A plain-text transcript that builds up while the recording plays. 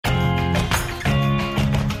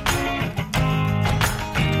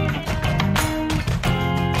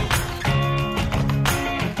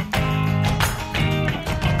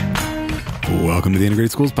Welcome to the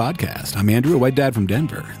Integrated Schools Podcast. I'm Andrew, a white dad from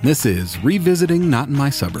Denver. This is Revisiting Not in My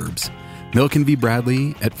Suburbs, Milliken v.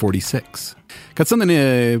 Bradley at 46. Got something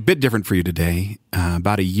a bit different for you today.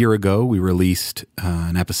 About a year ago, we released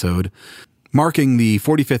an episode marking the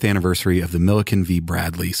 45th anniversary of the Milliken v.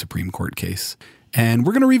 Bradley Supreme Court case. And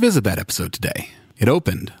we're going to revisit that episode today. It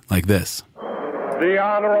opened like this. The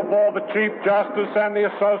Honorable, the Chief Justice and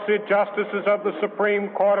the Associate Justices of the Supreme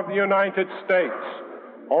Court of the United States.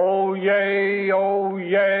 Oh, yay, oh,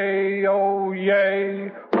 yay, oh, yay.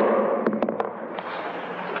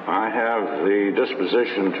 I have the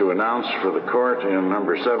disposition to announce for the court in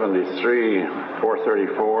number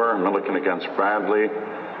 73-434, Milliken against Bradley.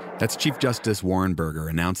 That's Chief Justice Warren Burger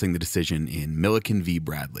announcing the decision in Milliken v.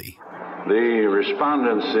 Bradley. The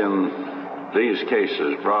respondents in these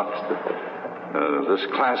cases brought this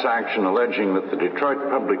class action alleging that the Detroit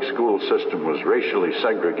public school system was racially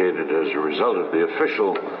segregated as a result of the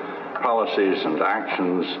official policies and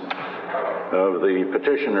actions of the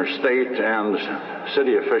petitioner state and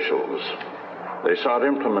city officials. They sought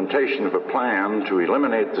implementation of a plan to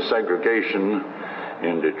eliminate the segregation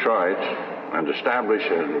in Detroit and establish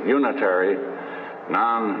a unitary,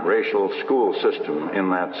 non-racial school system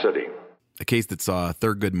in that city. A case that saw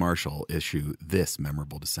Thurgood Marshall issue this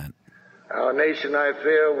memorable dissent. Our nation, I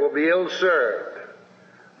fear, will be ill-served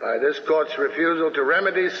by this court's refusal to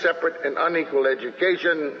remedy separate and unequal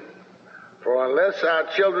education, for unless our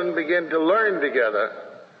children begin to learn together,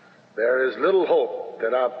 there is little hope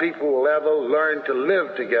that our people will ever learn to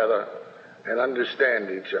live together and understand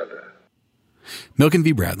each other. Milliken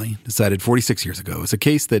v. Bradley, decided 46 years ago, is a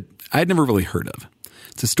case that I'd never really heard of.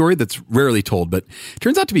 It's a story that's rarely told, but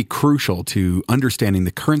turns out to be crucial to understanding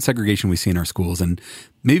the current segregation we see in our schools and,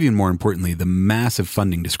 maybe even more importantly, the massive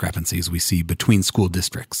funding discrepancies we see between school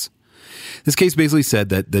districts. This case basically said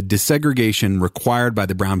that the desegregation required by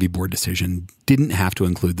the Brown v. Board decision didn't have to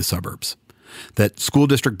include the suburbs, that school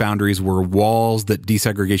district boundaries were walls that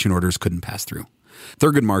desegregation orders couldn't pass through.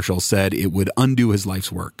 Thurgood Marshall said it would undo his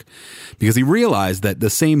life's work because he realized that the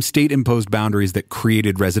same state-imposed boundaries that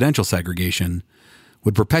created residential segregation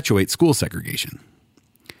would perpetuate school segregation.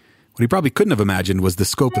 What he probably couldn't have imagined was the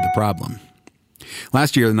scope of the problem.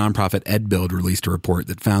 Last year, the nonprofit EdBuild released a report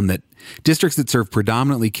that found that districts that serve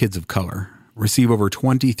predominantly kids of color receive over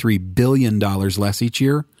 $23 billion less each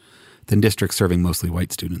year than districts serving mostly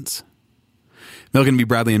white students. Milliken v.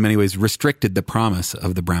 Bradley in many ways restricted the promise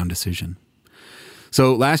of the Brown decision.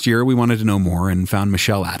 So last year, we wanted to know more and found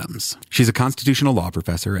Michelle Adams. She's a constitutional law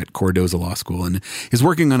professor at Cardozo Law School and is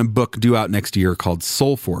working on a book due out next year called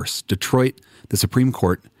Soul Force, Detroit, the Supreme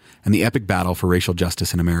Court, and the Epic Battle for Racial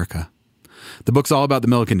Justice in America. The book's all about the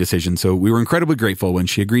Milliken decision, so we were incredibly grateful when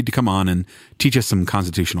she agreed to come on and teach us some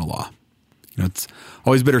constitutional law. You know, it's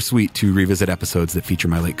always bittersweet to revisit episodes that feature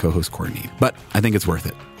my late co-host Courtney, but I think it's worth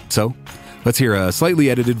it. So let's hear a slightly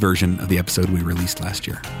edited version of the episode we released last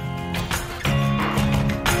year.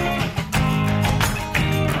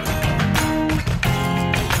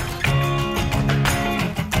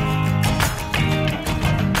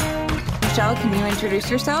 Michelle, can you introduce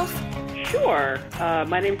yourself? Sure.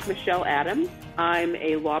 My name is Michelle Adams. I'm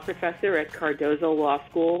a law professor at Cardozo Law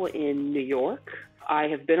School in New York. I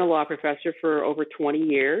have been a law professor for over 20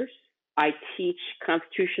 years. I teach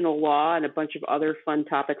constitutional law and a bunch of other fun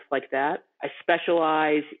topics like that. I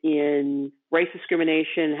specialize in race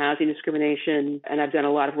discrimination, housing discrimination, and I've done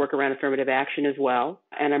a lot of work around affirmative action as well.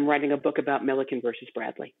 And I'm writing a book about Milliken versus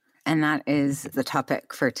Bradley. And that is the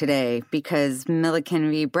topic for today because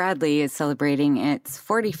Milliken v. Bradley is celebrating its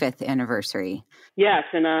 45th anniversary. Yes,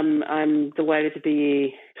 and I'm delighted to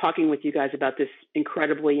be talking with you guys about this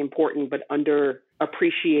incredibly important but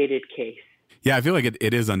underappreciated case. Yeah, I feel like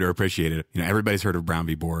it is underappreciated. You know, everybody's heard of Brown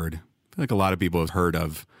v. Board. I feel like a lot of people have heard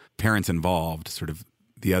of parents involved, sort of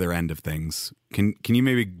the other end of things. Can you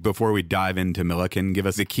maybe, before we dive into Milliken, give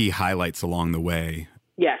us the key highlights along the way?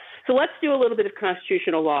 Yes. So let's do a little bit of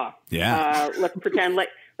constitutional law. Yeah. Let's pretend like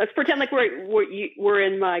we're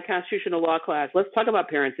in my constitutional law class. Let's talk about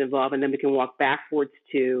parents involved, and then we can walk backwards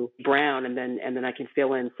to Brown, and then I can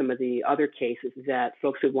fill in some of the other cases that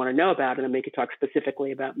folks would want to know about, and then we could talk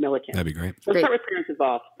specifically about Milliken. That'd be great. Let's start with parents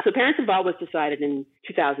involved. So parents involved was decided in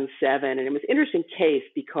 2007, and it was an interesting case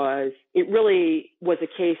because it really was a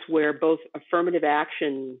case where both affirmative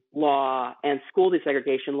action law and school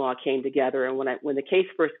desegregation law came together. And when the case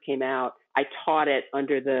first came out, I taught it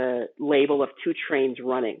under the label of two trains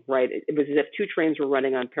running, right? It was as if two trains were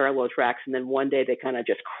running on parallel tracks, and then one day they kind of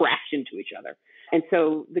just crashed into each other. And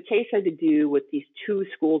so the case had to do with these two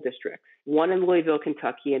school districts, one in Louisville,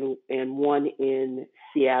 Kentucky, and one in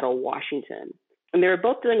Seattle, Washington. And they were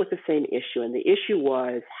both dealing with the same issue. And the issue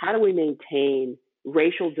was, how do we maintain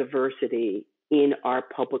racial diversity in our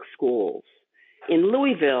public schools? In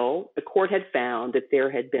Louisville, the court had found that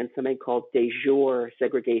there had been something called de jure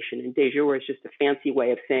segregation. And de jure is just a fancy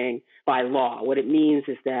way of saying by law. What it means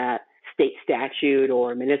is that state statute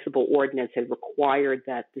or municipal ordinance had required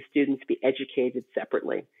that the students be educated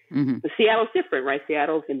separately. Mm-hmm. Seattle's different, right?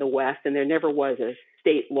 Seattle's in the West, and there never was a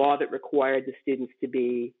state law that required the students to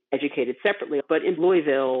be educated separately. But in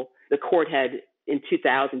Louisville, the court had, in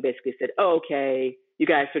 2000, basically said, oh, okay, you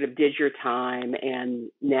guys sort of did your time, and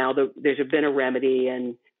now there's been a remedy,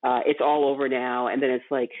 and it's all over now. And then it's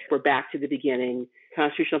like, we're back to the beginning.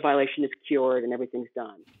 Constitutional violation is cured, and everything's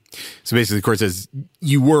done. So basically, the court says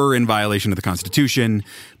you were in violation of the Constitution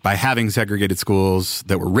by having segregated schools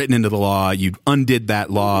that were written into the law. You undid that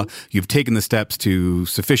law. Mm-hmm. You've taken the steps to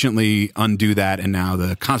sufficiently undo that, and now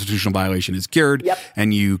the constitutional violation is cured, yep.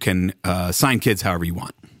 And you can assign kids however you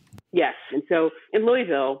want. Yes. And so in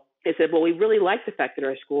Louisville, they said, well, we really like the fact that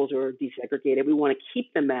our schools are desegregated. We want to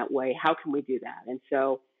keep them that way. How can we do that? And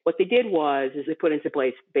so what they did was they put into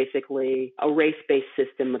place basically a race-based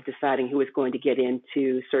system of deciding who was going to get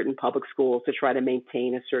into certain public schools to try to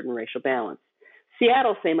maintain a certain racial balance.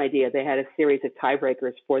 Seattle, same idea. They had a series of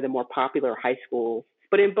tiebreakers for the more popular high schools.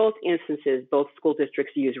 But in both instances, both school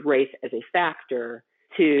districts used race as a factor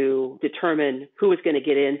to determine who was going to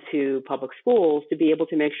get into public schools to be able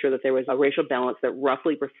to make sure that there was a racial balance that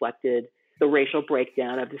roughly reflected the racial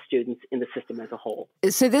breakdown of the students in the system as a whole.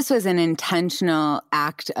 So this was an intentional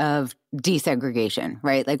act of desegregation,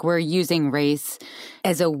 right? Like we're using race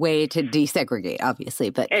as a way to desegregate, obviously,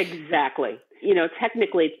 but... Exactly.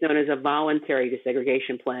 Technically it's known as a voluntary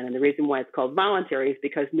desegregation plan. And the reason why it's called voluntary is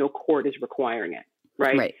because no court is requiring it.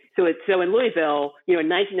 Right. So in Louisville, in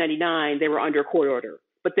 1999, they were under a court order.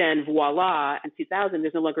 But then voila, in 2000,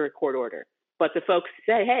 there's no longer a court order. But the folks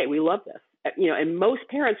say, hey, we love this. And most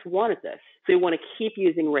parents wanted this. So we want to keep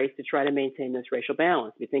using race to try to maintain this racial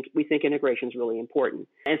balance. We think integration is really important.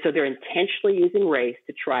 And so they're intentionally using race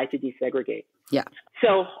to try to desegregate. Yeah.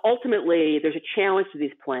 So ultimately, there's a challenge to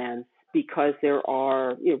these plans because there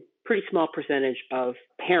are, pretty small percentage of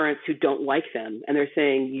parents who don't like them. And they're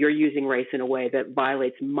saying, you're using race in a way that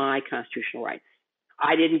violates my constitutional rights.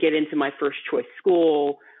 I didn't get into my first choice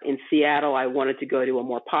school. In Seattle, I wanted to go to a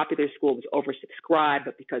more popular school. It was oversubscribed,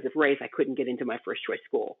 but because of race, I couldn't get into my first choice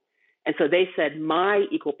school. And so they said, my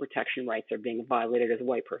equal protection rights are being violated as a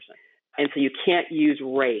white person. And so you can't use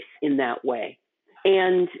race in that way.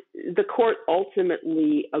 And the court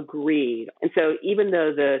ultimately agreed. And so even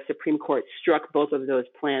though the Supreme Court struck both of those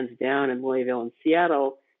plans down in Louisville and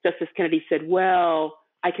Seattle, Justice Kennedy said, well,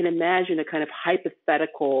 I can imagine a kind of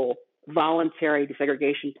hypothetical voluntary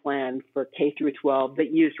desegregation plan for K through 12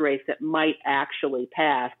 that used race that might actually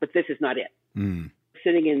pass, but this is not it. Mm.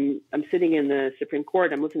 I'm sitting in the Supreme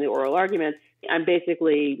Court, I'm listening to oral arguments. I'm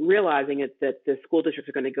basically realizing that the school districts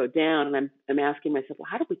are going to go down, and I'm asking myself, well,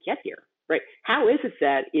 how did we get here, right? How is it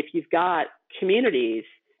that if you've got communities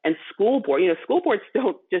and school boards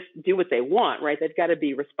don't just do what they want, right? They've got to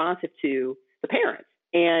be responsive to the parents.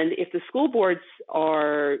 And if the school boards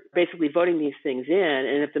are basically voting these things in,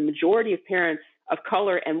 and if the majority of parents of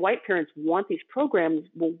color and white parents want these programs,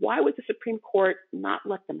 well, why would the Supreme Court not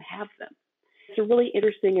let them have them? It's a really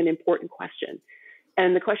interesting and important question.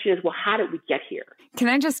 And the question is, well, how did we get here? Can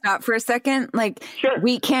I just stop for a second? Sure.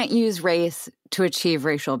 We can't use race to achieve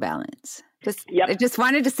racial balance. I just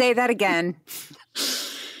wanted to say that again.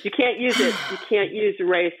 You can't use it. You can't use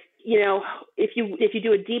race. If you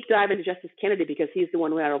do a deep dive into Justice Kennedy, because he's the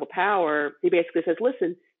one who had all the power, he basically says,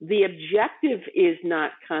 listen, the objective is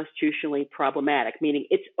not constitutionally problematic, meaning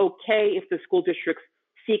it's okay if the school districts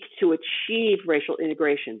seek to achieve racial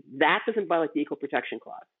integration. That doesn't violate the Equal Protection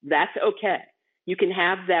Clause. That's okay. You can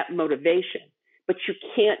have that motivation, but you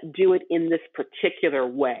can't do it in this particular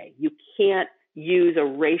way. You can't use a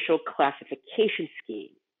racial classification scheme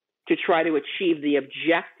to try to achieve the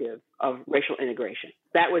objective of racial integration.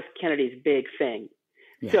 That was Kennedy's big thing.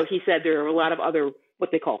 Yeah. So he said there are a lot of other,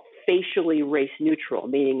 what they call facially race neutral,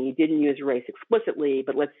 meaning you didn't use race explicitly,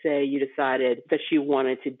 but let's say you decided that you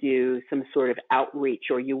wanted to do some sort of outreach,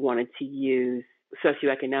 or you wanted to use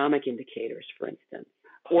socioeconomic indicators, for instance.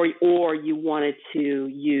 Or you wanted to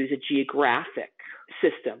use a geographic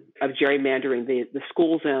system of gerrymandering the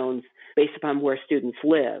school zones based upon where students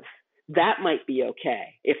live. That might be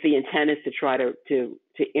okay if the intent is to try to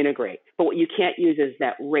integrate. But what you can't use is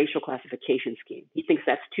that racial classification scheme. He thinks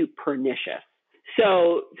that's too pernicious.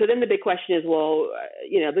 So then the big question is, well,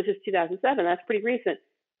 this is 2007. That's pretty recent.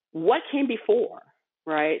 What came before,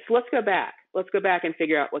 right? So let's go back. Let's go back and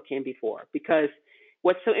figure out what came before, because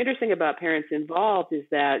what's so interesting about Parents Involved is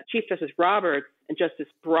that Chief Justice Roberts and Justice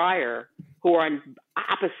Breyer, who are on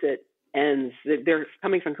opposite ends, they're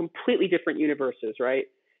coming from completely different universes, right?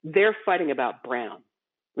 They're fighting about Brown.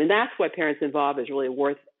 I mean, that's why Parents Involved is really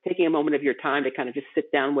worth taking a moment of your time to kind of just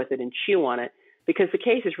sit down with it and chew on it, because the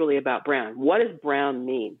case is really about Brown. What does Brown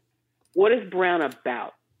mean? What is Brown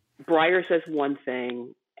about? Breyer says one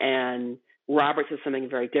thing, and Roberts says something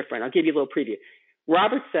very different. I'll give you a little preview.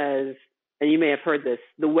 Roberts says, and you may have heard this,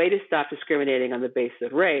 the way to stop discriminating on the basis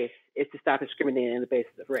of race is to stop discriminating on the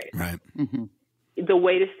basis of race. Right. Mm-hmm. The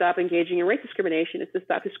way to stop engaging in race discrimination is to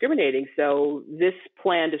stop discriminating. So this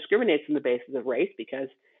plan discriminates on the basis of race because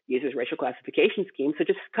it uses racial classification schemes. So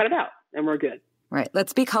just cut it out and we're good. Right.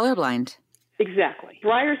 Let's be colorblind. Exactly.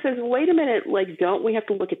 Breyer says, wait a minute, don't we have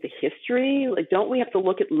to look at the history? Don't we have to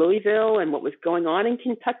look at Louisville and what was going on in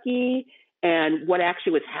Kentucky and what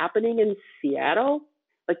actually was happening in Seattle?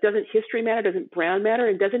 Doesn't history matter? Doesn't Brown matter?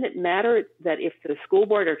 And doesn't it matter that if the school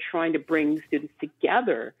board are trying to bring students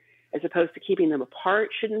together as opposed to keeping them apart,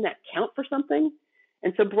 shouldn't that count for something?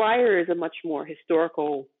 And so Breyer is a much more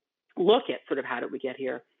historical look at sort of how did we get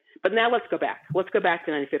here. But now let's go back. Let's go back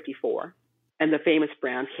to 1954 and the famous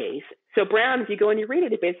Brown case. So Brown, if you go and you read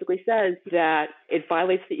it, it basically says that it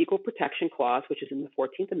violates the Equal Protection Clause, which is in the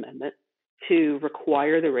 14th Amendment, to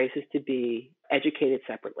require the races to be educated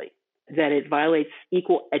separately, that it violates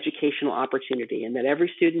equal educational opportunity, and that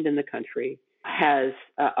every student in the country has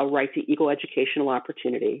a right to equal educational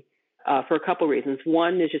opportunity for a couple of reasons.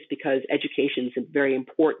 One is just because education is very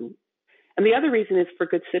important. And the other reason is for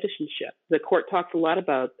good citizenship. The court talks a lot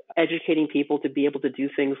about educating people to be able to do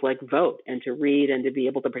things like vote and to read and to be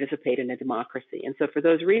able to participate in a democracy. And so for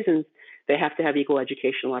those reasons, they have to have equal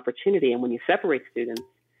educational opportunity. And when you separate students,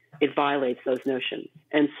 it violates those notions.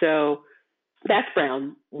 And so that's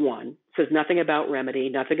Brown 1. Says nothing about remedy,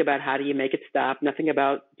 nothing about how do you make it stop, nothing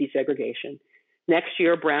about desegregation. Next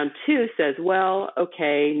year, Brown 2 says, well,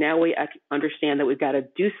 okay, now we understand that we've got to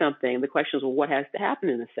do something. The question is, well, what has to happen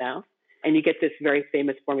in the South? And you get this very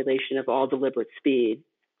famous formulation of all deliberate speed.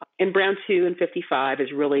 And Brown 2 in 55 is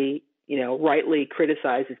really, rightly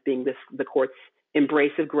criticized as being the court's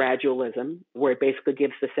embrace of gradualism, where it basically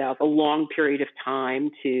gives the South a long period of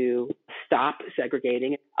time to stop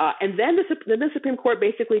segregating. And then the Supreme Court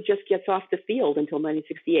basically just gets off the field until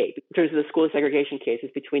 1968. In terms of the school segregation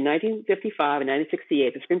cases, between 1955 and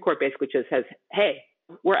 1968, the Supreme Court basically just says, hey,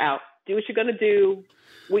 we're out. Do what you're going to do.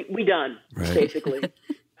 We done, right. Basically.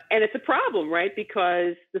 And it's a problem, right?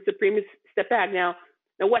 Because the Supreme has stepped back. Now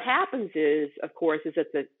what happens is, of course, is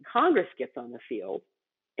that the Congress gets on the field.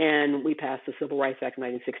 And we passed the Civil Rights Act of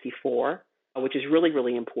 1964, which is really,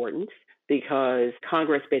 really important because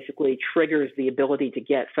Congress basically triggers the ability to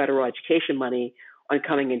get federal education money on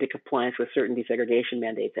coming into compliance with certain desegregation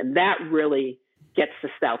mandates. And that really gets the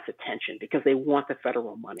South's attention because they want the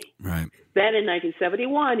federal money. Right. Then in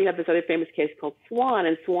 1971, you have this other famous case called Swan,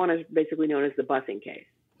 and Swan is basically known as the busing case.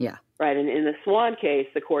 Yeah. Right. And in the Swan case,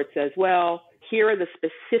 the court says, well, here are the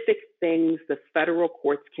specific things the federal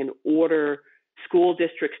courts can order school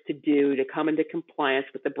districts to do to come into compliance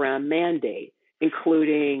with the Brown mandate,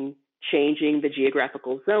 including changing the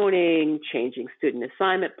geographical zoning, changing student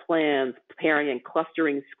assignment plans, pairing and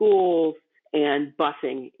clustering schools, and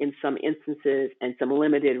busing in some instances, and some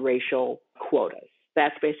limited racial quotas.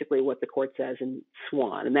 That's basically what the court says in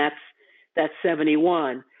Swan, and that's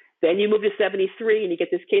 71. Then you move to 73, and you get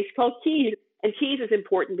this case called Keyes. And Keyes is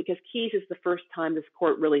important because Keyes is the first time this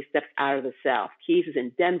court really steps out of the South. Keyes is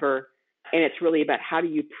in Denver, and it's really about how do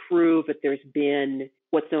you prove that there's been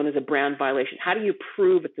what's known as a Brown violation? How do you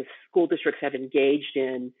prove that the school districts have engaged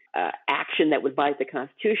in action that would violate the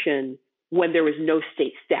Constitution when there was no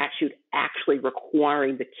state statute actually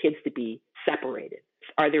requiring the kids to be separated?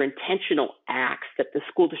 Are there intentional acts that the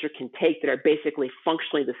school district can take that are basically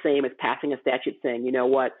functionally the same as passing a statute saying, you know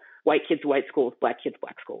what, white kids, white schools, black kids,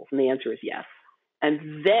 black schools? And the answer is yes.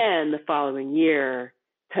 And then the following year,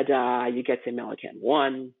 ta-da, you get to Milliken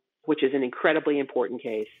 1, which is an incredibly important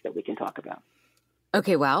case that we can talk about.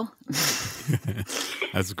 Okay, well.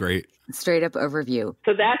 That's great. Straight up overview.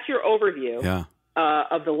 So that's your overview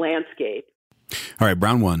of the landscape. All right,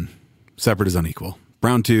 Brown 1, separate is unequal.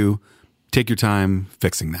 Brown 2, take your time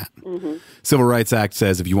fixing that. Mm-hmm. Civil Rights Act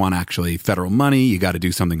says if you want actually federal money, you got to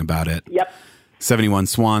do something about it. Yep. 71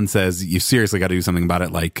 Swan says you seriously got to do something about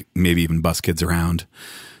it, like maybe even bus kids around.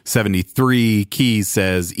 73 Keyes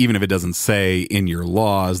says even if it doesn't say in your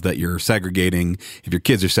laws that you're segregating, if your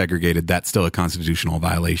kids are segregated, that's still a constitutional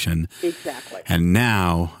violation. Exactly. And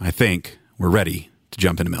now I think we're ready to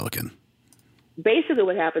jump into Milliken. basically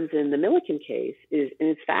what happens in the Milliken case is, and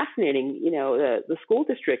it's fascinating, the school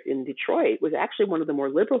district in Detroit was actually one of the more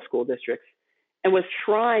liberal school districts and was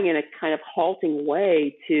trying in a kind of halting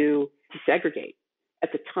way to segregate.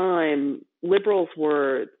 At the time, liberals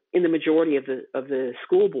were in the majority of the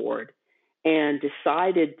school board and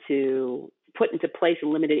decided to put into place a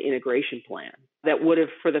limited integration plan that would have,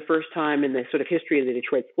 for the first time in the sort of history of the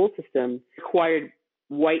Detroit school system, required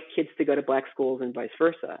white kids to go to black schools and vice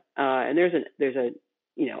versa. And there's a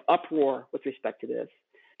uproar with respect to this.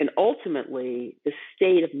 And ultimately, the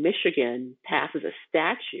state of Michigan passes a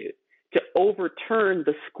statute to overturn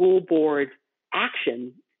the school board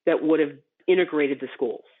action that would have integrated the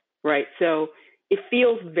schools, right? So it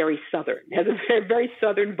feels very Southern. It has a very, very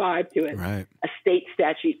Southern vibe to it. Right. A state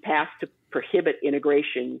statute passed to prohibit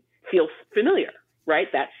integration feels familiar, right?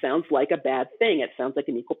 That sounds like a bad thing. It sounds like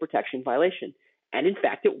an equal protection violation. And in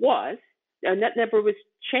fact, it was. And that never was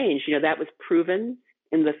changed. That was proven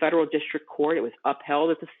in the federal district court. It was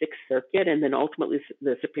upheld at the Sixth Circuit, and then ultimately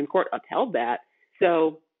the Supreme Court upheld that.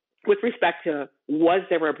 So with respect to, was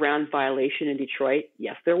there a Brown violation in Detroit?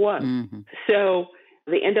 Yes, there was. Mm-hmm. So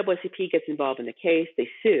the NAACP gets involved in the case. They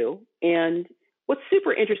sue. And what's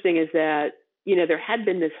super interesting is that, there had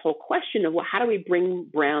been this whole question of, well, how do we bring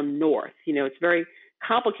Brown north? It's very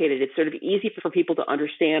complicated. It's sort of easy for people to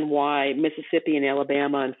understand why Mississippi and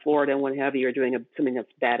Alabama and Florida and what have you are doing something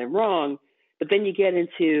that's bad and wrong. But then you get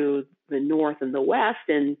into the North and the West,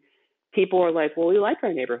 and people are like, well, we like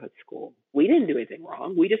our neighborhood school. We didn't do anything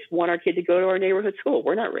wrong. We just want our kid to go to our neighborhood school.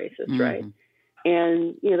 We're not racist, mm-hmm. right?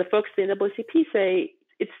 And, the folks at the NAACP say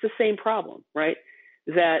it's the same problem, right?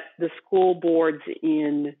 That the school boards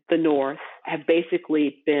in the North have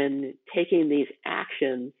basically been taking these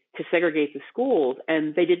actions to segregate the schools,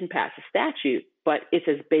 and they didn't pass a statute, but it's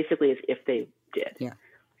as basically as if they did. Yeah.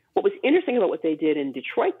 What was interesting about what they did in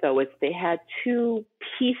Detroit, though, is they had two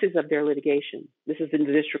pieces of their litigation. This is in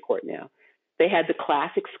the district court now. They had the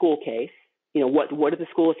classic school case. What did the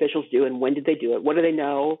school officials do, and when did they do it? What do they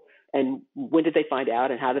know, and when did they find out,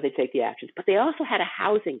 and how did they take the actions? But they also had a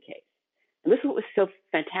housing case. And this is what was so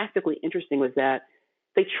fantastically interesting, was that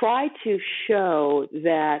they tried to show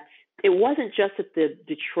that it wasn't just that the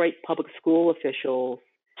Detroit public school officials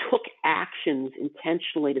took actions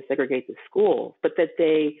intentionally to segregate the schools, but that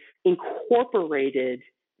they incorporated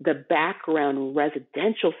the background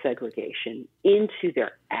residential segregation into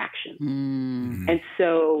their actions. Mm-hmm. And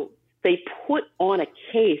so they put on a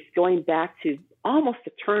case going back to almost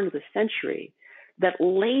the turn of the century that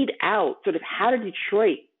laid out sort of how did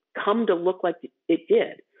Detroit come to look like it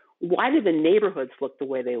did? Why do the neighborhoods look the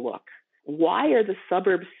way they look? Why are the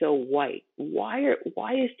suburbs so white? Why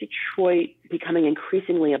is Detroit becoming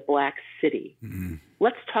increasingly a black city? Mm-hmm.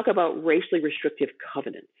 Let's talk about racially restrictive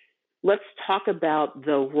covenants. Let's talk about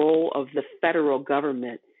the role of the federal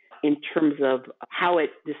government in terms of how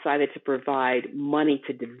it decided to provide money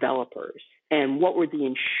to developers, and what were the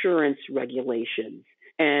insurance regulations,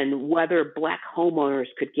 and whether black homeowners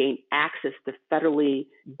could gain access to federally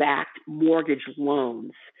backed mortgage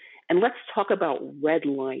loans. And let's talk about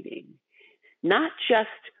redlining. Not just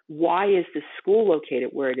why is the school located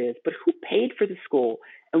where it is, but who paid for the school,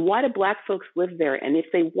 and why do black folks live there? And if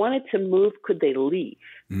they wanted to move, could they leave?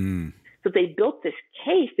 Mm. So they built this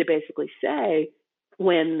case to basically say,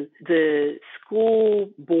 when the school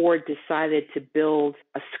board decided to build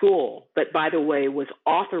a school that, by the way, was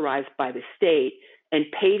authorized by the state and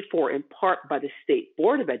paid for in part by the State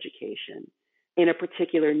Board of Education in a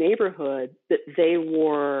particular neighborhood, that they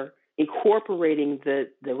were incorporating the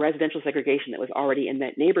residential segregation that was already in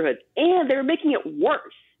that neighborhood, and they were making it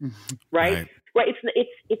worse, right? Right.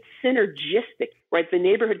 It's synergistic, right? The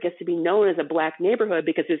neighborhood gets to be known as a black neighborhood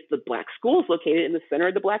because it's the black schools located in the center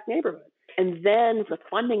of the black neighborhood. And then the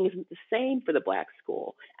funding isn't the same for the black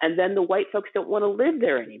school. And then the white folks don't want to live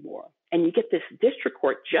there anymore. And you get this district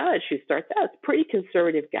court judge who starts out, a pretty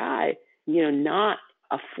conservative guy, not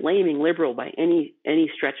a flaming liberal by any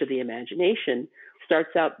stretch of the imagination,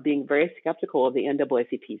 starts out being very skeptical of the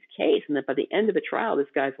NAACP's case. And then by the end of the trial, this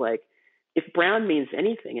guy's like, if Brown means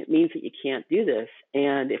anything, it means that you can't do this.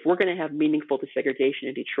 And if we're going to have meaningful desegregation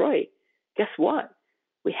in Detroit, guess what?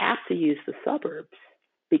 We have to use the suburbs,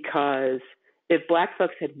 because if black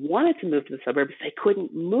folks had wanted to move to the suburbs, they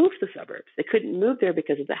couldn't move to the suburbs. They couldn't move there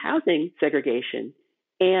because of the housing segregation.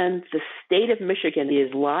 And the state of Michigan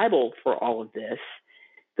is liable for all of this.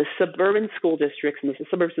 The suburban school districts and the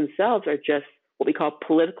suburbs themselves are just what we call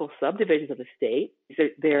political subdivisions of the state.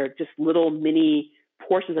 They're just little mini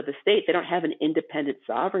portions of the state. They don't have an independent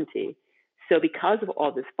sovereignty. So because of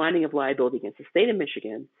all this finding of liability against the state of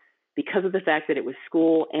Michigan, because of the fact that it was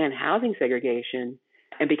school and housing segregation,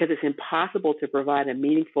 And because it's impossible to provide a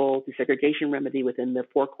meaningful desegregation remedy within the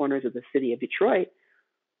four corners of the city of Detroit,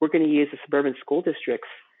 we're going to use the suburban school districts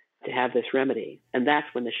to have this remedy. And that's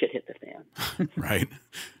when the shit hit the fan.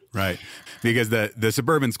 Right. Because the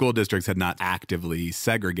suburban school districts had not actively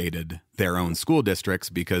segregated their own school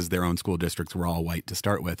districts because their own school districts were all white to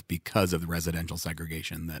start with because of the residential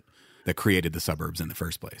segregation that created the suburbs in the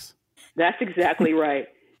first place. That's exactly right.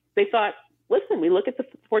 They thought, listen, we look at the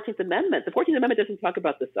 14th Amendment. The 14th Amendment doesn't talk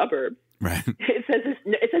about the suburbs. Right. It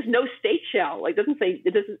says no state shall. Like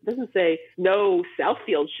it doesn't say no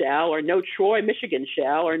Southfield shall or no Troy, Michigan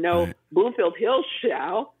shall or no right. Bloomfield Hills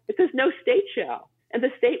shall. It says no state shall. And the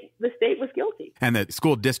state was guilty. And the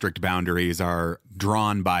school district boundaries are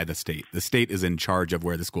drawn by the state. The state is in charge of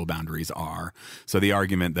where the school boundaries are. So the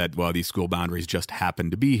argument that, well, these school boundaries just happen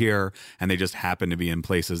to be here and they just happen to be in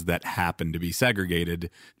places that happen to be segregated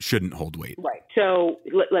shouldn't hold weight. Right. So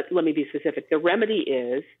let me be specific. The remedy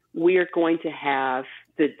is we are going to have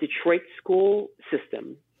the Detroit school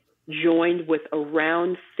system joined with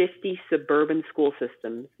around 50 suburban school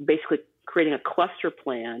systems, basically creating a cluster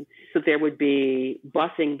plan so there would be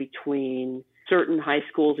busing between certain high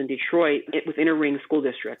schools in Detroit with inner ring school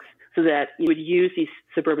districts so that you would use these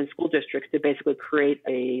suburban school districts to basically create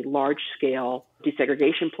a large-scale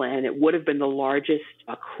desegregation plan. It would have been the largest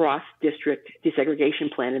cross-district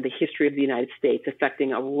desegregation plan in the history of the United States,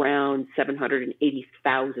 affecting around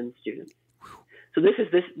 780,000 students. So this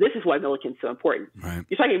is why Milliken's so important. Right.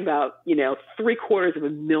 You're talking about,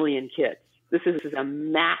 750,000 kids. This is a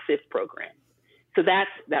massive program. So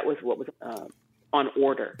that was what was on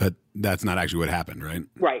order. But that's not actually what happened, right?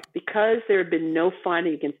 Right. Because there had been no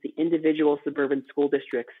finding against the individual suburban school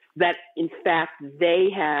districts that, in fact, they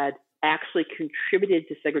had actually contributed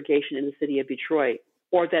to segregation in the city of Detroit,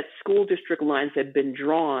 or that school district lines had been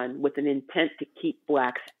drawn with an intent to keep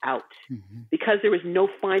blacks out. Mm-hmm. Because there was no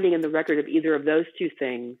finding in the record of either of those two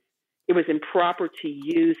things, it was improper to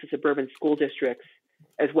use the suburban school districts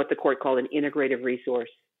as what the court called an integrative resource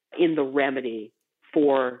in the remedy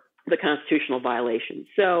for the constitutional violation.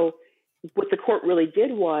 So what the court really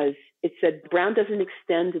did was it said Brown doesn't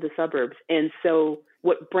extend to the suburbs. And so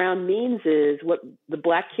what Brown means is what the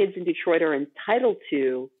black kids in Detroit are entitled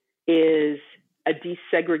to is a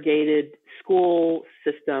desegregated school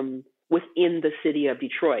system within the city of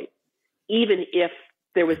Detroit, even if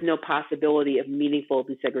there was no possibility of meaningful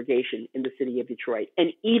desegregation in the city of Detroit.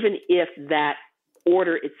 And even if that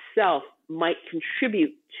order itself might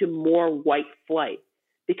contribute to more white flight,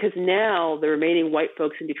 because now the remaining white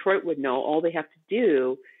folks in Detroit would know all they have to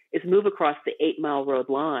do is move across the 8 Mile Road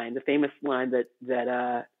line, the famous line that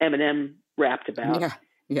Eminem rapped about,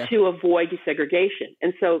 to avoid desegregation.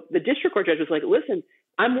 And so the district court judge was like, listen,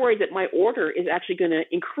 I'm worried that my order is actually going to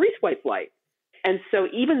increase white flight. And so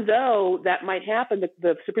even though that might happen,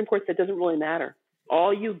 the Supreme Court said it doesn't really matter.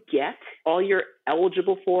 All you're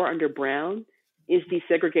eligible for under Brown is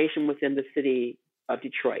desegregation within the city of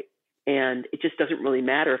Detroit. And it just doesn't really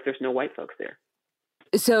matter if there's no white folks there.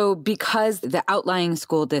 So because the outlying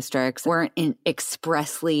school districts weren't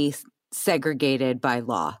expressly segregated by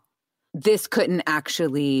law, this couldn't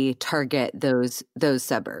actually target those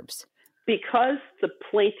suburbs. Because the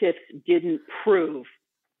plaintiffs didn't prove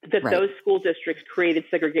that those school districts created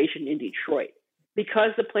segregation in Detroit, because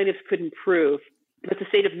the plaintiffs couldn't prove that the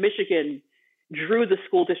state of Michigan drew the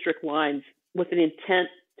school district lines with an intent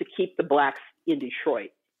to keep the blacks in Detroit,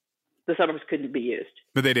 the suburbs couldn't be used.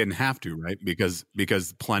 But they didn't have to, right? Because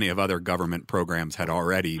plenty of other government programs had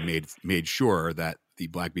already made sure that the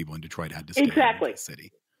black people in Detroit had to stay in the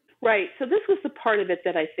city. Right. So this was the part of it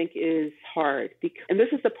that I think is hard. And this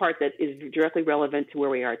is the part that is directly relevant to where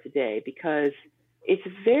we are today, because it's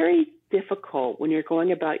very difficult when you're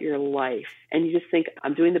going about your life and you just think,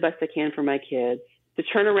 I'm doing the best I can for my kids, to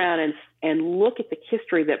turn around and look at the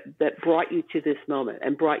history that brought you to this moment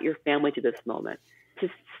and brought your family to this moment. To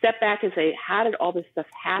step back and say, how did all this stuff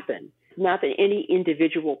happen? Not that any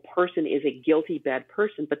individual person is a guilty, bad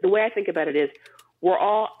person, but the way I think about it is we're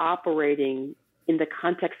all operating in the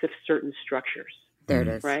context of certain structures. There it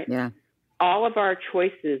is. Right? Yeah. All of our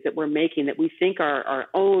choices that we're making that we think are our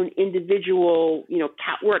own individual,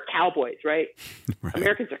 we're cowboys, right?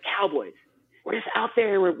 Americans are cowboys. We're just out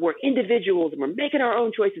there, we're individuals, and we're making our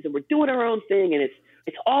own choices, and we're doing our own thing, and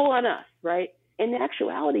it's all on us, right? In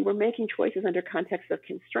actuality, we're making choices under context of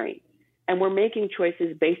constraint, and we're making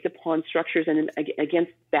choices based upon structures and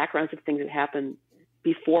against backgrounds of things that happened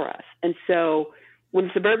before us. And so when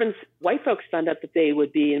the suburban white folks found out that they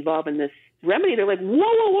would be involved in this remedy, they're like, whoa.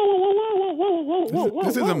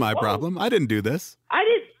 This isn't my problem. I didn't do this. I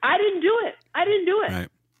didn't do it. Right.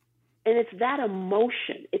 And it's that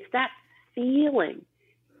emotion. It's that feeling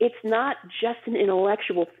it's not just an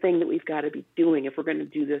intellectual thing that we've got to be doing if we're going to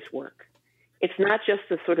do this work. It's not just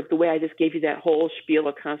the sort of the way I just gave you that whole spiel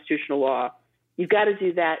of constitutional law. You've got to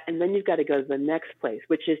do that, and then you've got to go to the next place,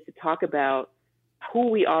 which is to talk about who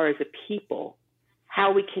we are as a people,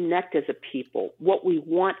 how we connect as a people, what we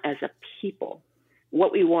want as a people,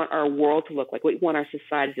 what we want our world to look like, what we want our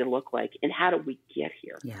society to look like, and how do we get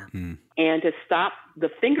here? Yeah. And to stop the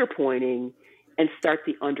finger pointing and start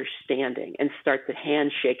the understanding and start the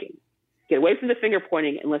handshaking. Get away from the finger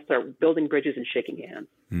pointing and let's start building bridges and shaking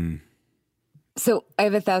hands. So I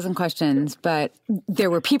have 1,000 questions, but there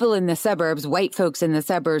were people in the suburbs, white folks in the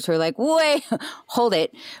suburbs who were like, wait, hold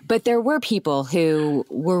it. But there were people who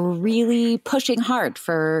were really pushing hard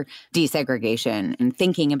for desegregation and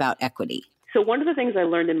thinking about equity. So one of the things I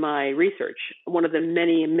learned in my research, one of the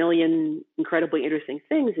many million incredibly interesting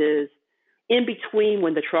things is in between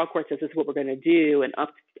when the trial court says this is what we're going to do and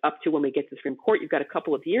up to when we get to the Supreme Court, you've got a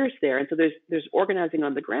couple of years there. And so there's organizing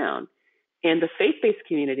on the ground. And the faith-based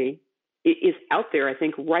community is out there, I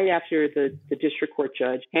think, right after the district court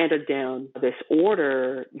judge handed down this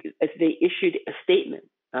order, as they issued a statement,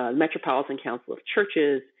 Metropolitan Council of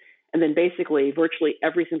Churches, and then basically virtually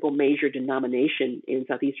every single major denomination in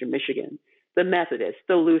southeastern Michigan, the Methodists,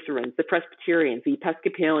 the Lutherans, the Presbyterians, the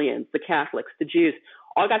Episcopalians, the Catholics, the Jews,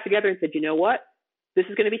 all got together and said, you know what? This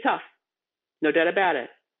is going to be tough. No doubt about it.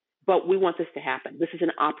 But we want this to happen. This is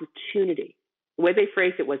an opportunity. The way they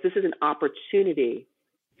phrased it was, this is an opportunity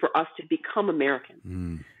for us to become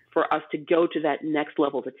American, for us to go to that next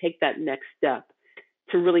level, to take that next step,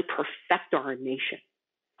 to really perfect our nation.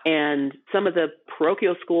 And some of the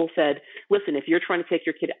parochial schools said, listen, if you're trying to take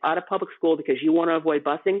your kid out of public school because you want to avoid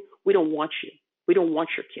busing, we don't want you. We don't want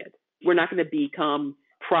your kid. We're not going to become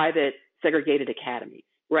private segregated academies,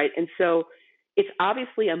 right? And so it's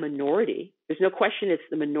obviously a minority. There's no question it's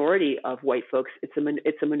the minority of white folks. It's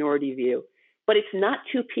a minority view, but it's not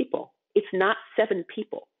two people. It's not seven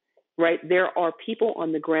people, right? There are people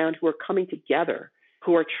on the ground who are coming together,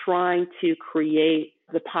 who are trying to create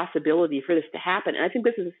the possibility for this to happen. And I think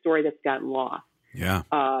this is a story that's gotten lost. Yeah.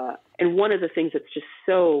 And one of the things that's just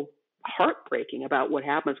so heartbreaking about what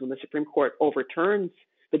happens when the Supreme Court overturns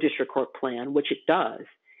the district court plan, which it does,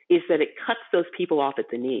 is that it cuts those people off at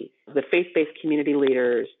the knees. The faith-based community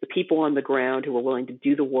leaders, the people on the ground who are willing to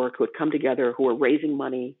do the work, who had come together, who are raising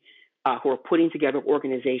money, who are putting together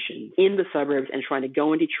organizations in the suburbs and trying to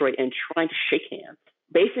go in Detroit and trying to shake hands.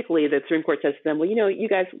 Basically, the Supreme Court says to them, well, you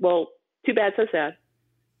guys, too bad, so sad,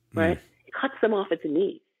 right? It cuts them off at the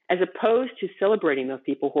knees, as opposed to celebrating those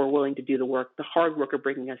people who are willing to do the work, the hard work of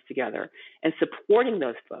bringing us together and supporting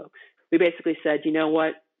those folks. We basically said, you know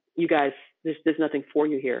what, you guys, there's nothing for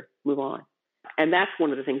you here. Move on. And that's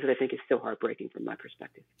one of the things that I think is so heartbreaking from my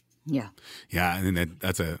perspective. Yeah. Yeah. I mean,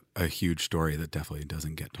 that's a huge story that definitely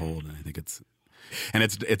doesn't get told. And I think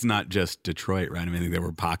it's not just Detroit, right? I mean, I think there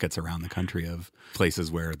were pockets around the country of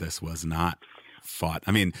places where this was not fought.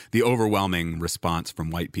 I mean, the overwhelming response from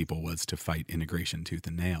white people was to fight integration tooth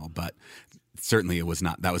and nail, but certainly that was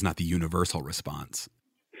not the universal response.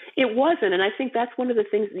 It wasn't. And I think that's one of the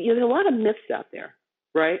things, there's a lot of myths out there,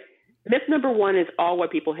 right? Myth number one is all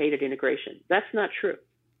white people hated integration. That's not true.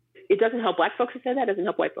 It doesn't help black folks to say that. It doesn't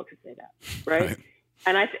help white folks to say that, right?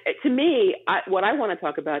 And to me, what I want to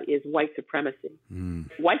talk about is white supremacy.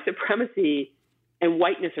 White supremacy and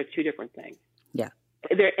whiteness are two different things. Yeah.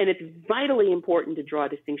 And it's vitally important to draw a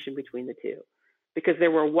distinction between the two, because there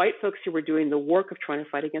were white folks who were doing the work of trying to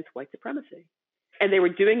fight against white supremacy. And they were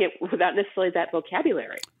doing it without necessarily that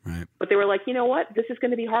vocabulary. Right. But they were like, you know what? This is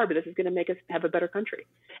going to be hard, but this is going to make us have a better country.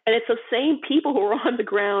 And it's those same people who were on the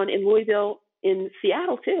ground in Louisville, in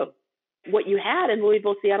Seattle, too. What you had in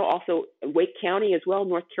Louisville, Seattle, also Wake County as well,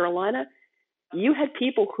 North Carolina, you had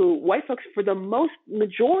people who, white folks, for the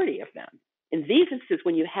majority of them, in these instances,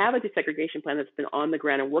 when you have a desegregation plan that's been on the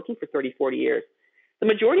ground and working for 30, 40 years, the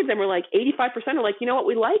majority of them are like 85% are like, you know what,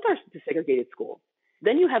 we like our desegregated schools.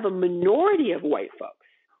 Then you have a minority of white folks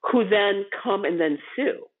who then come and then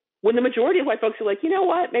sue. When the majority of white folks are like, you know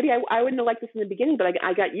what, maybe I wouldn't have liked this in the beginning, but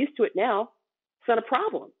I got used to it now. It's not a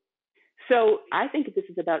problem. So I think this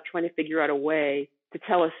is about trying to figure out a way to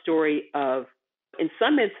tell a story of, in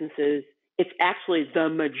some instances, it's actually the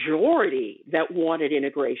majority that wanted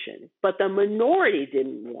integration, but the minority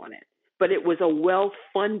didn't want it. But it was a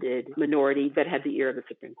well-funded minority that had the ear of the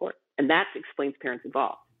Supreme Court. And that explains Parents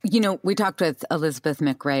Involved. You know, we talked with Elizabeth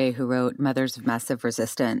McRae, who wrote Mothers of Massive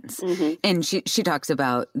Resistance. Mm-hmm. And she talks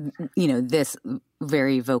about, this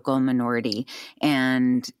very vocal minority.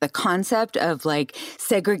 And the concept of like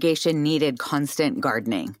segregation needed constant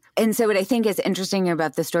gardening. And so what I think is interesting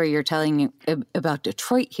about the story you're telling about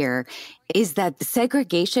Detroit here is that the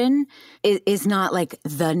segregation is not like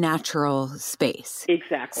the natural space.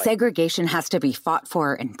 Exactly. Segregation has to be fought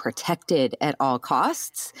for and protected at all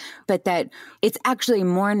costs, but that it's actually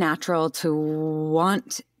more natural to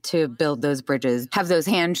want to build those bridges, have those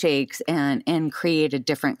handshakes, and create a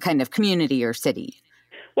different kind of community or city.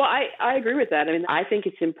 Well, I agree with that. I mean, I think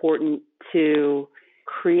it's important to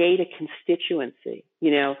create a constituency.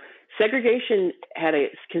 You know, segregation had a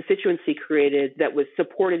constituency created that was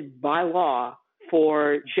supported by law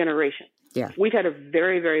for generations. Yeah. We've had a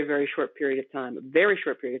very, very, very short period of time,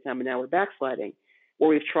 and now we're backsliding, where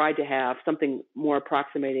we've tried to have something more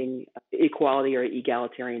approximating equality or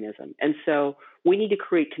egalitarianism. And so we need to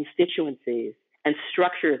create constituencies and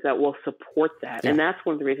structures that will support that. Yeah. And that's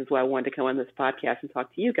one of the reasons why I wanted to come on this podcast and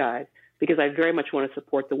talk to you guys, because I very much want to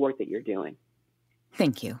support the work that you're doing.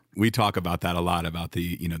 Thank you. We talk about that a lot, about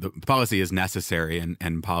the policy is necessary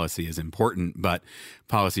and policy is important, but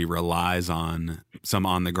policy relies on some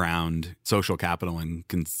on the ground social capital and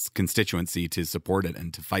constituency to support it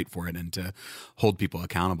and to fight for it and to hold people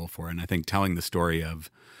accountable for it. And I think telling the story of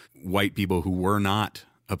white people who were not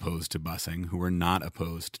opposed to busing, who were not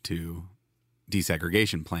opposed to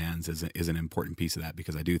desegregation plans is an important piece of that,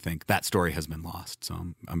 because I do think that story has been lost.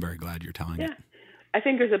 So I'm very glad you're telling it. I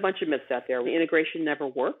think there's a bunch of myths out there. Integration never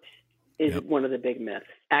worked is one of the big myths.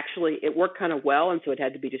 Actually, it worked kind of well, and so it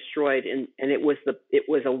had to be destroyed, and it was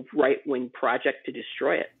a right-wing project to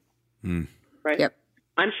destroy it. Right? Yep.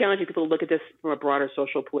 I'm challenging people to look at this from a broader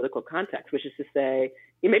social political context, which is to say,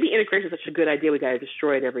 maybe integration is such a good idea, we got to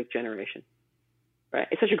destroy it every generation. Right?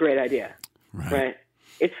 It's such a great idea. Right?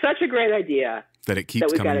 It's such a great idea that it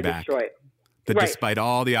keeps coming back. Destroy it. That despite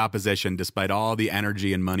all the opposition, despite all the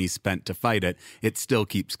energy and money spent to fight it, it still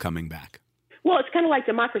keeps coming back. Well, it's kind of like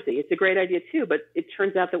democracy. It's a great idea too, but it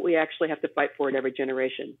turns out that we actually have to fight for it every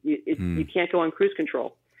generation. You can't go on cruise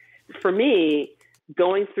control. For me,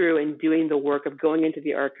 going through and doing the work of going into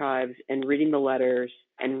the archives and reading the letters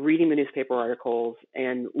and reading the newspaper articles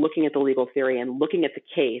and looking at the legal theory and looking at the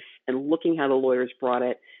case and looking how the lawyers brought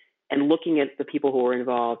it and looking at the people who were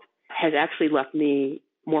involved has actually left me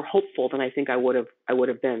more hopeful than I think I would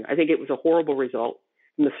have been. I think it was a horrible result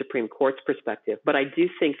from the Supreme Court's perspective, but I do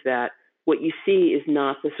think that what you see is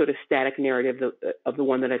not the sort of static narrative of the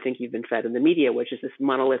one that I think you've been fed in the media, which is this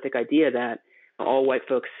monolithic idea that all white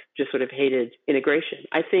folks just sort of hated integration.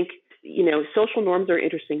 I think, social norms are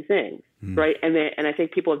interesting things, right? And I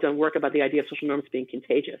think people have done work about the idea of social norms being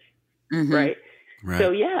contagious, right?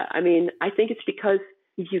 So, I think it's because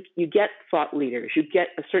you get thought leaders, you get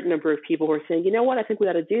a certain number of people who are saying, you know what, I think we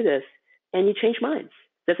ought to do this, and you change minds.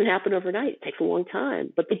 It doesn't happen overnight. It takes a long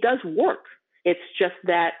time, but it does work. It's just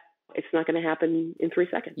that it's not going to happen in 3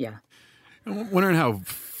 seconds. Yeah. I'm wondering how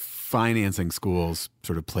financing schools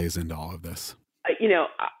sort of plays into all of this.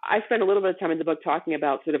 I spent a little bit of time in the book talking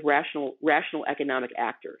about sort of rational economic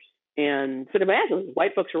actors, and sort of imagine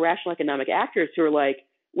white folks are rational economic actors who are like,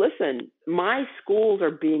 listen, my schools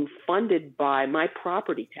are being funded by my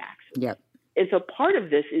property taxes. Yep. And so part of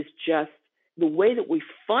this is just the way that we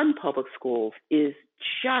fund public schools is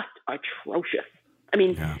just atrocious. I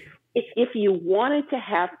mean, if you wanted to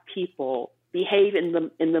have people behave in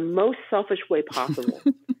the most selfish way possible,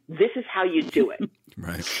 this is how you do it.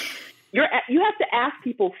 Right. You have to ask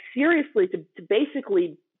people seriously to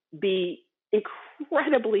basically be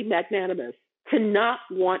incredibly magnanimous to not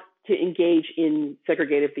want to engage in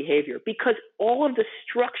segregative behavior, because all of the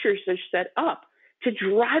structures are set up to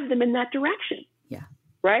drive them in that direction. Yeah.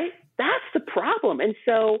 Right? That's the problem. And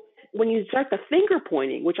so when you start the finger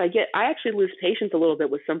pointing, which I actually lose patience a little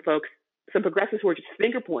bit with some folks, some progressives who are just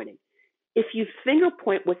finger pointing. If you finger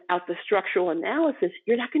point without the structural analysis,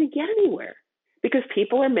 you're not going to get anywhere, because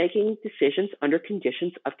people are making decisions under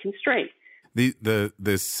conditions of constraint.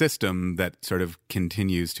 The system that sort of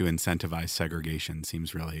continues to incentivize segregation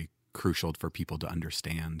seems really crucial for people to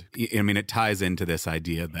understand. I mean, it ties into this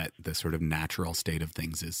idea that the sort of natural state of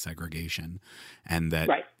things is segregation, and that,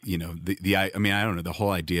 the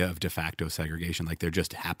whole idea of de facto segregation, like there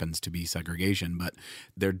just happens to be segregation, but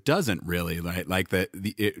there doesn't really,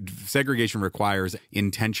 segregation requires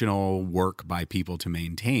intentional work by people to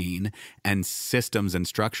maintain, and systems and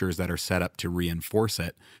structures that are set up to reinforce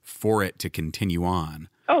it for it to continue on.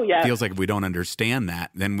 Oh, yeah. It feels like if we don't understand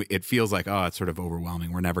that, then it feels like, it's sort of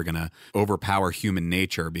overwhelming. We're never going to overpower human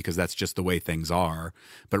nature because that's just the way things are.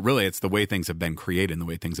 But really, it's the way things have been created and the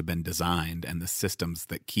way things have been designed and the systems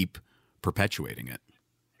that keep perpetuating it.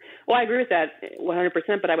 Well, I agree with that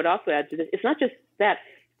 100%, but I would also add to this, it's not just that.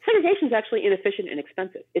 Segregation is actually inefficient and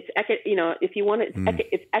expensive. It's, if you want it,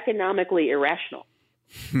 it's economically irrational.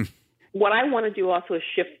 What I want to do also is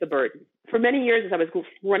shift the burden. For many years, as I was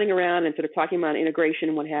running around and sort of talking about integration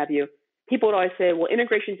and what have you, people would always say, well,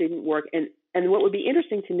 integration didn't work. And what would be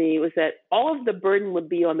interesting to me was that all of the burden would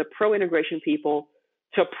be on the pro-integration people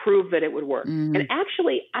to prove that it would work. Mm-hmm. And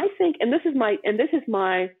actually, I think, and this is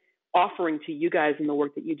my offering to you guys in the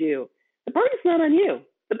work that you do, the burden's not on you.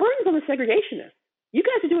 The burden's on the segregationists. You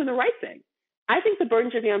guys are doing the right thing. I think the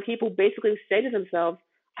burden should be on people who basically say to themselves,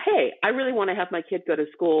 hey, I really want to have my kid go to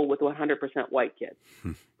school with 100% white kids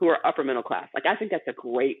who are upper middle class. Like, I think that's a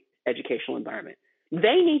great educational environment.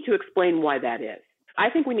 They need to explain why that is. I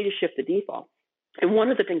think we need to shift the default. And one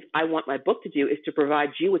of the things I want my book to do is to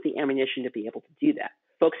provide you with the ammunition to be able to do that.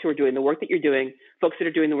 Folks who are doing the work that you're doing, folks that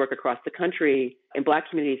are doing the work across the country in Black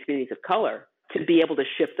communities, communities of color, to be able to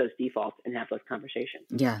shift those defaults and have those conversations.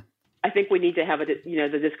 Yeah. I think we need to have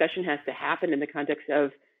the discussion has to happen in the context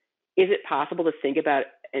of, is it possible to think about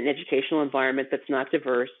an educational environment that's not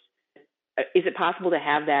diverse? Is it possible to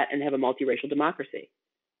have that and have a multiracial democracy?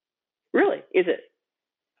 Really, is it?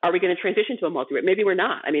 Are we going to transition to a multiracial? Maybe we're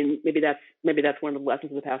not. I mean, maybe that's one of the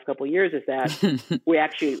lessons of the past couple of years is that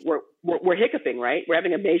we're hiccuping, right? We're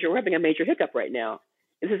having a major hiccup right now.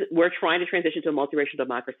 We're trying to transition to a multiracial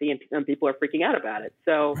democracy, and people are freaking out about it.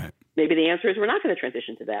 So maybe the answer is we're not going to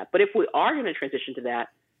transition to that. But if we are going to transition to that,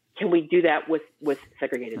 can we do that with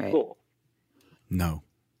segregated schools? No.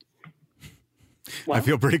 Well, I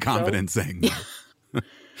feel pretty confident saying that.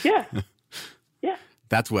 Yeah.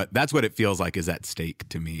 That's what it feels like is at stake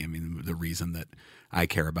to me. I mean, the reason that I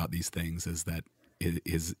care about these things is that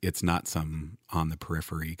it's not some on the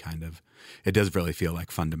periphery kind of. It does really feel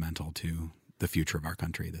like fundamental to the future of our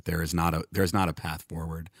country, that there's not a path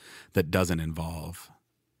forward that doesn't involve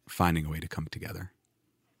finding a way to come together.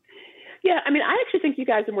 Yeah, I mean, I actually think you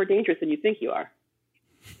guys are more dangerous than you think you are.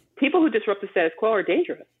 People who disrupt the status quo are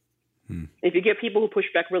dangerous. If you get people who push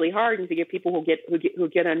back really hard, and if you get people who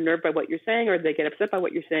get unnerved by what you're saying, or they get upset by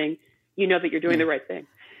what you're saying, you know that you're doing the right thing.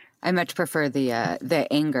 I much prefer the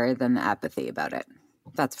anger than the apathy about it.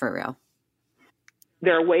 That's for real.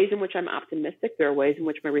 There are ways in which I'm optimistic. There are ways in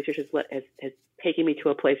which my research has taken me to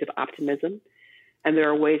a place of optimism, and there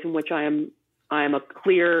are ways in which I am a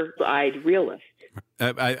clear-eyed realist.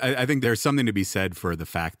 I think there's something to be said for the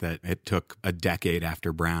fact that it took a decade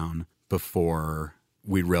after Brown before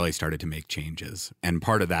we really started to make changes. And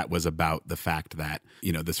part of that was about the fact that,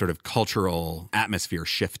 the sort of cultural atmosphere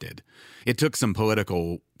shifted. It took some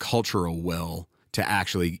political, cultural will to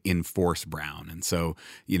actually enforce Brown. And so,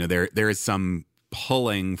 there is some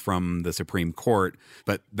pulling from the Supreme Court,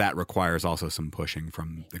 but that requires also some pushing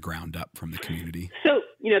from the ground up from the community. So,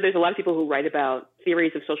 there's a lot of people who write about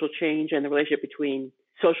theories of social change and the relationship between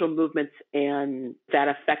social movements and that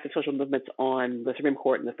effect of social movements on the Supreme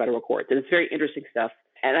Court and the federal courts. And it's very interesting stuff.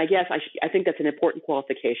 And I guess I think that's an important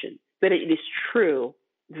qualification. But it is true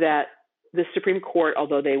that the Supreme Court,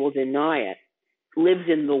 although they will deny it, lives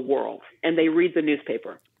in the world and they read the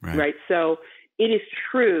newspaper, right? So it is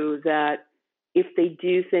true that if they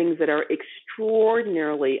do things that are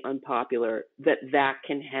extraordinarily unpopular, that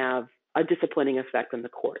can have a disciplining effect on the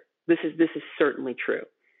court. This is certainly true.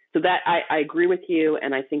 So that I agree with you,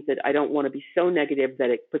 and I think that I don't want to be so negative that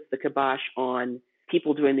it puts the kibosh on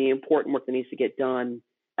people doing the important work that needs to get done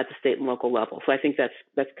at the state and local level. So I think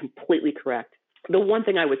that's completely correct. The one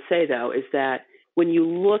thing I would say, though, is that when you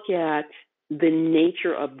look at the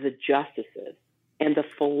nature of the justices and the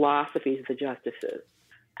philosophies of the justices,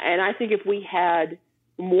 and I think if we had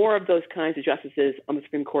more of those kinds of justices on the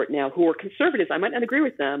Supreme Court now who are conservatives, I might not agree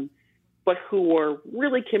with them, but who are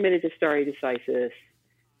really committed to stare decisis,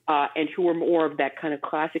 and who are more of that kind of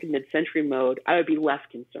classic mid-century mode, I would be less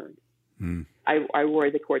concerned. I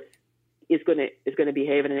worry the court is going to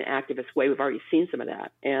behave in an activist way. We've already seen some of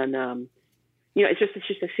that, and it's just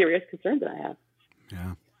a serious concern that I have.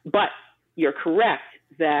 Yeah. But you're correct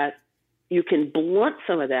that you can blunt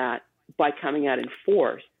some of that by coming out in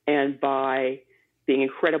force and by being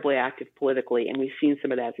incredibly active politically, and we've seen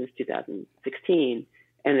some of that since 2016,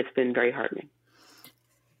 and it's been very heartening.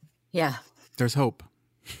 Yeah. There's hope.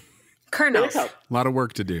 Kernels. There's hope. A lot of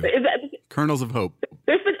work to do. Kernels of hope.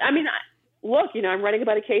 Look, I'm writing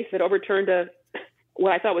about a case that overturned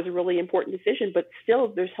what I thought was a really important decision, but still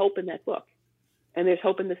there's hope in that book, and there's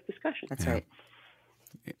hope in this discussion. That's right.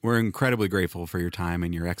 We're incredibly grateful for your time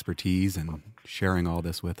and your expertise and sharing all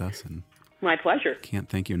this with us. And my pleasure. Can't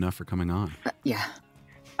thank you enough for coming on. Yeah.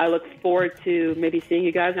 I look forward to maybe seeing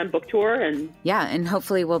you guys on book tour. And yeah, and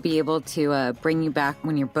hopefully we'll be able to bring you back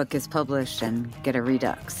when your book is published and get a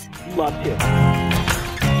redux. Love to.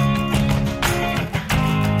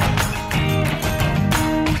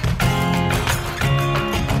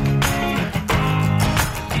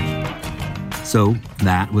 So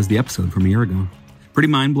that was the episode from a year ago. Pretty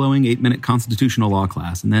mind-blowing 8-minute constitutional law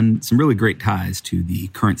class, and then some really great ties to the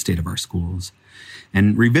current state of our schools.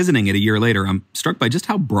 And revisiting it a year later, I'm struck by just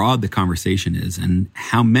how broad the conversation is and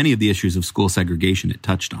how many of the issues of school segregation it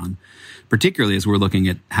touched on, particularly as we're looking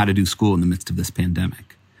at how to do school in the midst of this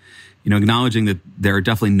pandemic. Acknowledging that there are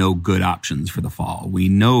definitely no good options for the fall. We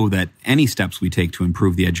know that any steps we take to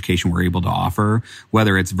improve the education we're able to offer,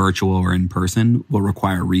 whether it's virtual or in person, will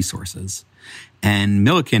require resources. And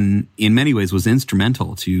Milliken, in many ways, was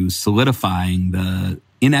instrumental to solidifying the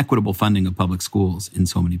inequitable funding of public schools in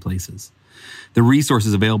so many places. The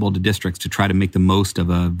resources available to districts to try to make the most of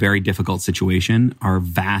a very difficult situation are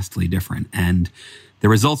vastly different, and the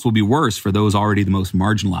results will be worse for those already the most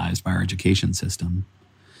marginalized by our education system.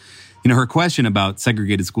 Her question about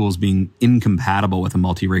segregated schools being incompatible with a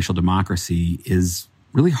multiracial democracy is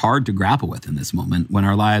really hard to grapple with in this moment when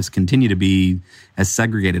our lives continue to be as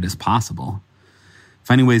segregated as possible.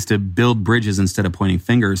 Finding ways to build bridges instead of pointing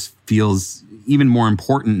fingers feels even more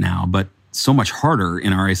important now, but so much harder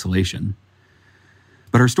in our isolation.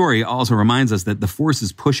 But her story also reminds us that the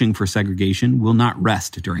forces pushing for segregation will not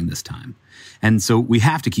rest during this time. And so we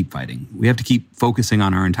have to keep fighting. We have to keep focusing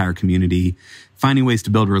on our entire community, finding ways to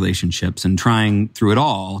build relationships, and trying through it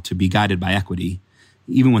all to be guided by equity,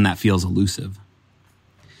 even when that feels elusive.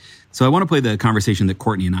 So I want to play the conversation that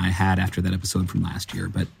Courtney and I had after that episode from last year.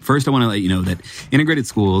 But first, I want to let you know that Integrated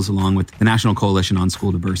Schools, along with the National Coalition on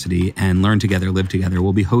School Diversity and Learn Together, Live Together,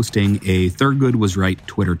 will be hosting a Thurgood Was Right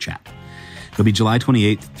Twitter chat. It'll be July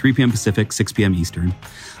 28th, 3 p.m. Pacific, 6 p.m. Eastern.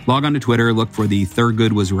 Log on to Twitter, look for the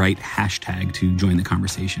Thurgood Was Right hashtag to join the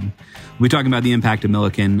conversation. We'll be talking about the impact of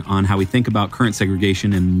Milliken on how we think about current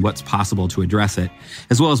segregation and what's possible to address it,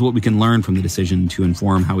 as well as what we can learn from the decision to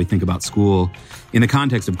inform how we think about school in the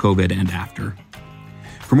context of COVID and after.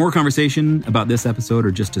 For more conversation about this episode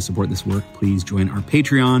or just to support this work, please join our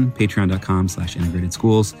Patreon, patreon.com/integrated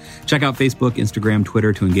schools. Check out Facebook, Instagram,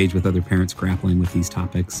 Twitter to engage with other parents grappling with these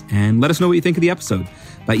topics. And let us know what you think of the episode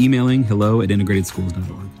by emailing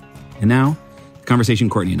hello@integratedschools.org. And now, the conversation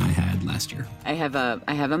Courtney and I had last year. I have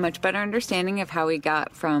a much better understanding of how we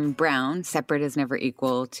got from Brown, separate is never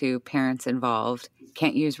equal, to parents involved,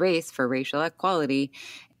 can't use race for racial equality.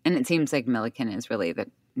 And it seems like Milliken is really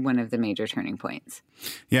one of the major turning points.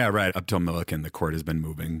 Yeah, right. Up till Milliken, the court has been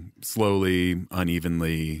moving slowly,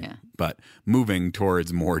 unevenly, but moving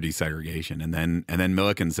towards more desegregation. And then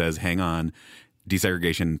Milliken says, hang on,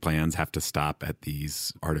 desegregation plans have to stop at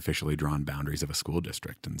these artificially drawn boundaries of a school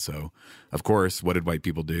district. And so, of course, what did white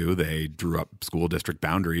people do? They drew up school district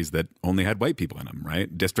boundaries that only had white people in them,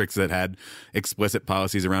 right? Districts that had explicit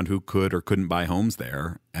policies around who could or couldn't buy homes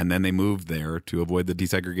there. And then they moved there to avoid the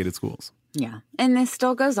desegregated schools. Yeah. And this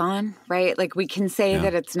still goes on, right? Like we can say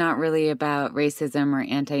that it's not really about racism or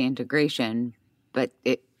anti-integration, but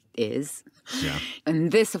it is. Yeah.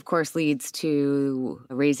 And this, of course, leads to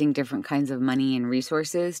raising different kinds of money and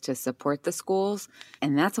resources to support the schools.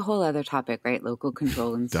 And that's a whole other topic, right? Local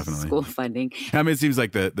control and school funding. I mean, it seems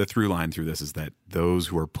like the through line through this is that those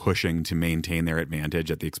who are pushing to maintain their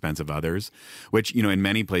advantage at the expense of others, which, in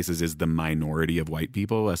many places is the minority of white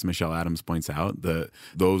people, as Michelle Adams points out,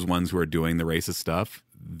 those ones who are doing the racist stuff,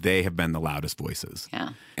 they have been the loudest voices. Yeah.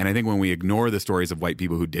 And I think when we ignore the stories of white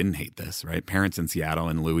people who didn't hate this, right? Parents in Seattle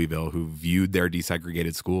and Louisville who viewed their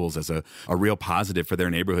desegregated schools as a real positive for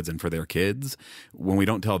their neighborhoods and for their kids. When we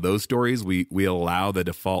don't tell those stories, we allow the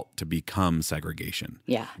default to become segregation.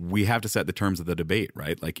 Yeah. We have to set the terms of the debate,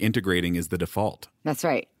 right? Like integrating is the default. That's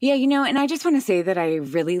right. Yeah, and I just want to say that I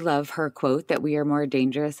really love her quote that we are more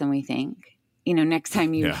dangerous than we think. Next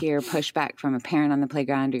time you hear pushback from a parent on the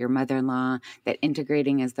playground or your mother-in-law that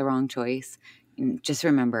integrating is the wrong choice, just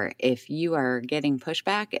remember, if you are getting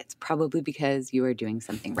pushback, it's probably because you are doing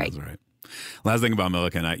something right. That's right. Last thing about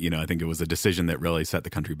Milliken, I think it was a decision that really set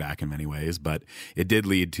the country back in many ways, but it did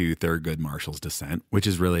lead to Thurgood Marshall's dissent, which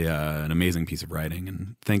is really an amazing piece of writing.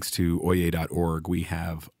 And thanks to oye.org, we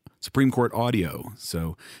have Supreme Court audio.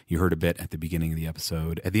 So you heard a bit at the beginning of the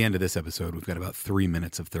episode. At the end of this episode, we've got about 3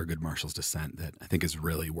 minutes of Thurgood Marshall's dissent that I think is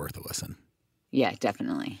really worth a listen. Yeah,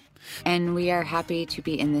 definitely. And we are happy to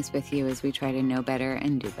be in this with you as we try to know better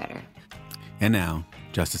and do better. And now,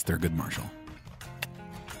 Justice Thurgood Marshall.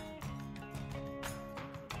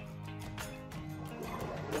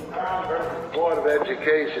 Board of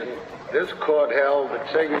Education This court held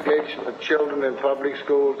that segregation of children in public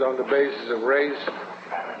schools on the basis of race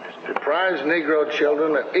deprives Negro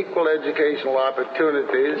children of equal educational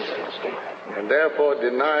opportunities and therefore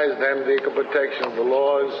denies them the equal protection of the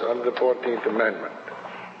laws under the 14th Amendment.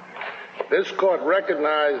 This court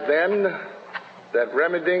recognized then that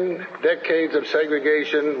remedying decades of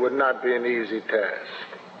segregation would not be an easy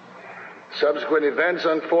task. Subsequent events,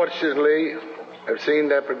 unfortunately, have seen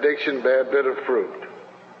that prediction bear bitter fruit.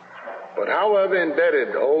 But however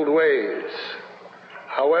embedded old ways,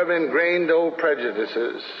 however ingrained old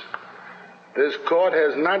prejudices, this court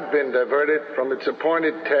has not been diverted from its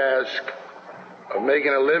appointed task of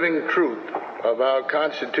making a living truth of our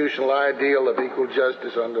constitutional ideal of equal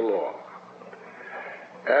justice under law.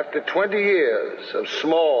 After 20 years of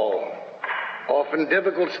small, often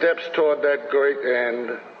difficult steps toward that great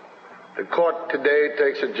end, the court today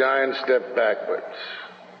takes a giant step backwards.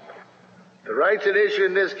 The rights at issue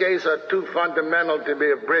in this case are too fundamental to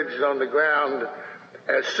be abridged on the ground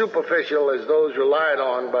as superficial as those relied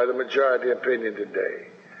on by the majority opinion today.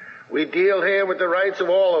 We deal here with the rights of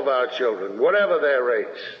all of our children, whatever their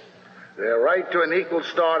race, their right to an equal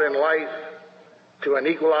start in life, to an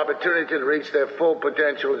equal opportunity to reach their full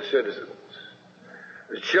potential as citizens.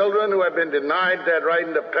 The children who have been denied that right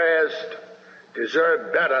in the past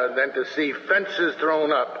deserve better than to see fences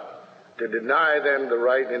thrown up to deny them the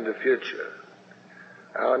right in the future.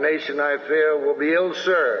 Our nation, I fear, will be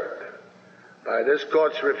ill-served by this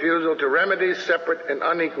court's refusal to remedy separate and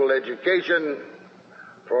unequal education,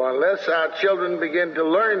 for unless our children begin to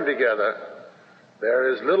learn together,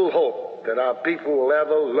 there is little hope that our people will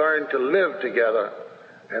ever learn to live together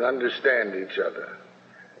and understand each other.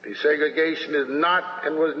 Desegregation is not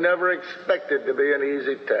and was never expected to be an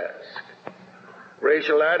easy task.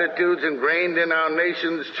 Racial attitudes ingrained in our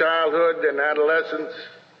nation's childhood and adolescence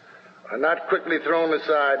are not quickly thrown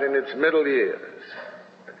aside in its middle years.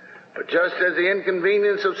 But just as the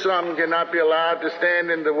inconvenience of some cannot be allowed to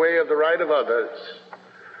stand in the way of the right of others,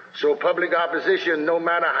 so public opposition, no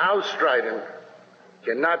matter how strident,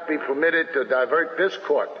 cannot be permitted to divert this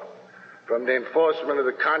court from the enforcement of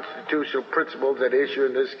the constitutional principles at issue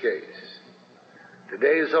in this case.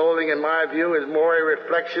 Today's holding, in my view, is more a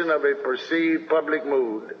reflection of a perceived public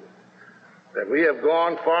mood that we have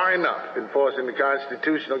gone far enough enforcing the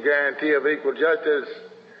constitutional guarantee of equal justice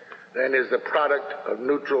than is the product of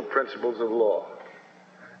neutral principles of law.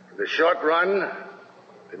 In the short run,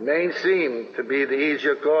 it may seem to be the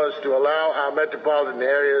easier course to allow our metropolitan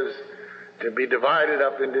areas to be divided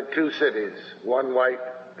up into two cities, one white,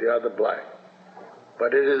 the other black.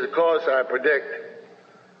 But it is a course I predict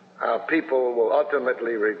our people will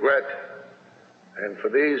ultimately regret, and for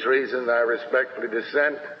these reasons I respectfully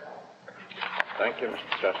dissent. Thank you,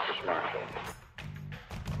 Mr. Justice Marshall.